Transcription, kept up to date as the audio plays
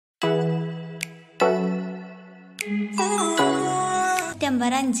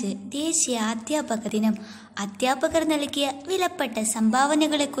September 5 ദേശീയ അധ്യാപക ദിനം. അധ്യാപകർ നൽകിയ വിലപ്പെട്ട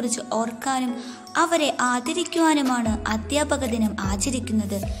സംഭാവനകളെക്കുറിച്ച് ഓർക്കാനും അവരെ ആദരിക്കുവാനുമാണ് അധ്യാപക ദിനം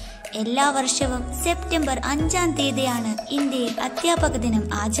ആചരിക്കുന്നത്. എല്ലാ വർഷവും സെപ്റ്റംബർ 5-ാം തീയതിയാണ് ഇന്ത്യയിൽ അധ്യാപക ദിനം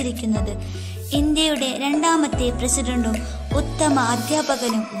ആചരിക്കുന്നത്. ഇന്ത്യയുടെ 2ാമത്തെ പ്രസിഡന്റും ഉത്തമ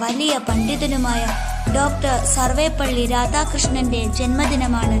അധ്യാപകനും വലിയ പണ്ഡിതനുമായ ഡോക്ടർ സർവേപ്പള്ളി രാധാകൃഷ്ണന്റെ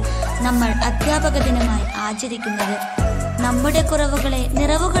ജന്മദിനമാണ് നമ്മൾ അധ്യാപക ദിനമായി ആചരിക്കുന്നത്. നമ്മുടെ കുറവുകളെ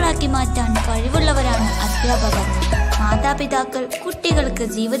നിറവുകളാക്കി മാറ്റാൻ കഴിവുള്ളവരാണ് അധ്യാപകർ. മാതാപിതാക്കൾ കുട്ടികൾക്ക്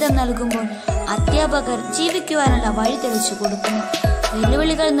ജീവിതം നൽകുമ്പോൾ അധ്യാപകർ ജീവിക്കുവാനുള്ള വഴി തെളിച്ചു കൊടുക്കുന്നു.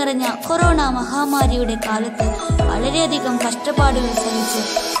 വെല്ലുവിളികൾ നിറഞ്ഞ കൊറോണ മഹാമാരിയുടെ കാലത്ത് വളരെയധികം കഷ്ടപ്പാടുകൾ സഹിച്ച്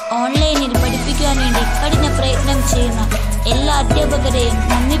ഓൺലൈനിൽ പഠിപ്പിക്കാൻ വേണ്ടി കഠിന പ്രയത്നം ചെയ്യുന്ന എല്ലാ അധ്യാപകരെയും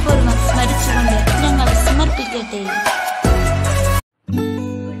നന്ദിപൂർവ്വം സ്മരിച്ചുകൊണ്ട് ഞങ്ങൾ സമർപ്പിക്കട്ടെ.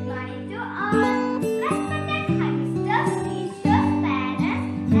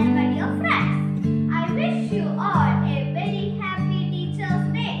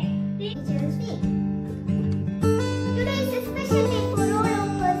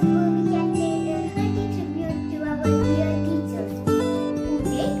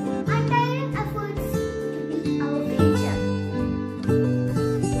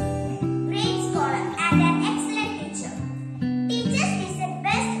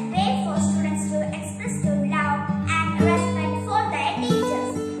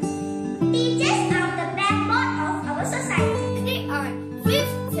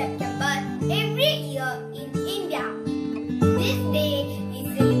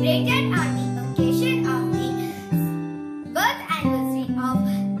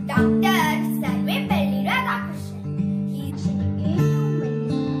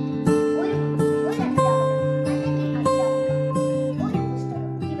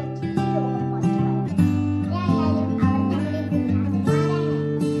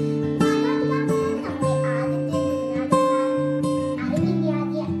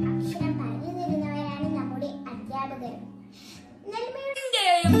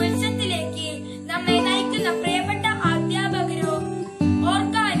 നമ്മെ നയിക്കുന്ന പ്രിയപ്പെട്ട അധ്യാപകരോ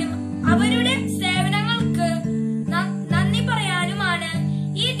ഓർക്കാനും അവരുടെ സേവനങ്ങൾക്ക് നന്ദി പറയാനുമാണ്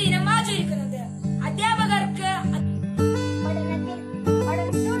ഈ ദിനം ആചരിക്കുന്നത്. അധ്യാപകർക്ക്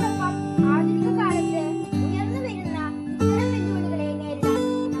പഠനത്തോടൊപ്പം ആധുനിക കാലത്ത് ഉയർന്നു വരുന്ന ഇത്തരം വെല്ലുവിളികളെ നേരിടാൻ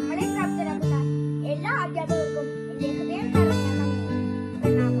നമ്മളെ പ്രാപ്തരാക്കുന്ന എല്ലാ അധ്യാപകർക്കും എന്റെ ഹൃദയം നിറഞ്ഞ നന്ദി.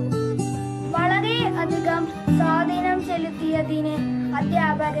 വളരെ അധികം സ്വാധീനം ചെലുത്തിയതിന്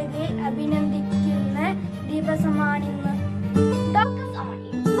അധ്യാപകരെ അഭിനന്ദിക്കുന്ന ദിവസമാണിന്ന്.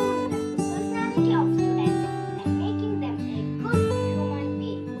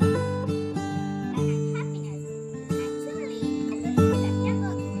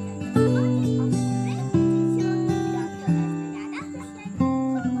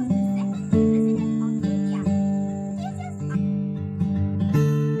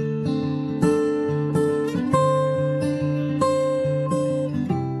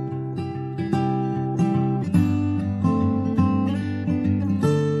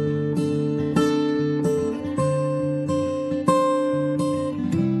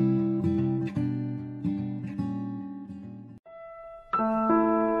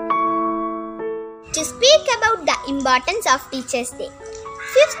 To speak about the importance of Teachers' Day.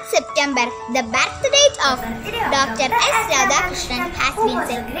 5th September, the birth date of Dr. S. Radhakrishnan has been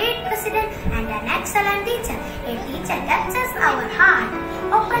a great president and an excellent teacher. A teacher touches our heart,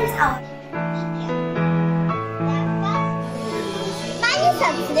 opens our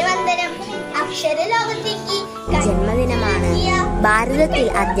ജന്മദിനമാണ് ഭാരതത്തിൽ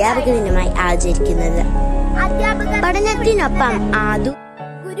അധ്യാപക ദിനമായി ആചരിക്കുന്നത്. പഠനത്തിനൊപ്പം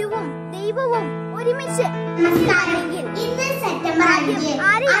ഗുരുവും ദൈവവും ഒരുമിച്ച് ഇന്ന് September 5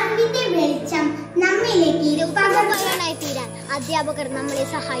 അറിവിന്റെ വെളിച്ചം നമ്മിലേക്ക് പകർന്നായി തീരാൻ അധ്യാപകർ നമ്മളെ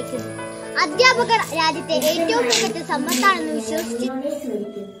സഹായിക്കുന്നു. അധ്യാപകർ രാജ്യത്തെ ഏറ്റവും മികച്ച സമ്പത്താണെന്ന് വിശ്വസിച്ച്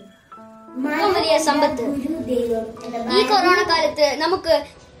വലിയ സമ്പത്ത് ഈ കൊറോണ കാലത്ത് നമുക്ക്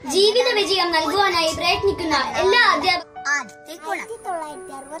ജീവിത വിജയം നൽകുവാനായി പ്രയത്നിക്കുന്ന എല്ലാ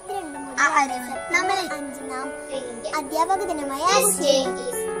അധ്യാപക ദിനമായ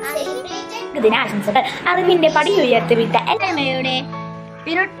ദിനാശംസകൾ. അറിവിന്റെ പടിയുയർത്തിവിട്ട എല്ലാമയുടെ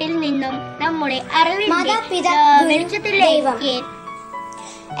പിറട്ടിൽ നിന്നും നമ്മുടെ അറിവിന്റെ വെളിച്ചത്തിലേക്ക്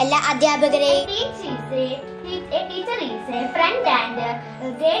എല്ലാ അധ്യാപകരെയും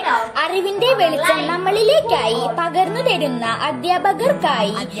അറിവിന്റെ വെളിച്ചം നമ്മളിലേക്കായി പകർന്നു തരുന്ന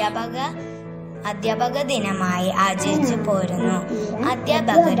അധ്യാപകർക്കായി അധ്യാപക ദിനമായി ആചരിച്ചു പോരുന്നു.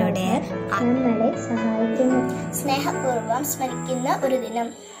 അധ്യാപകരുടെ നമ്മളെ സഹായിക്കുന്നു, സ്നേഹപൂർവ്വം സ്മരിക്കുന്ന ഒരു ദിനം.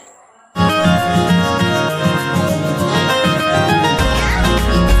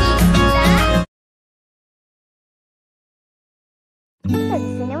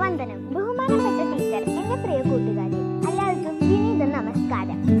 വന്ദനം.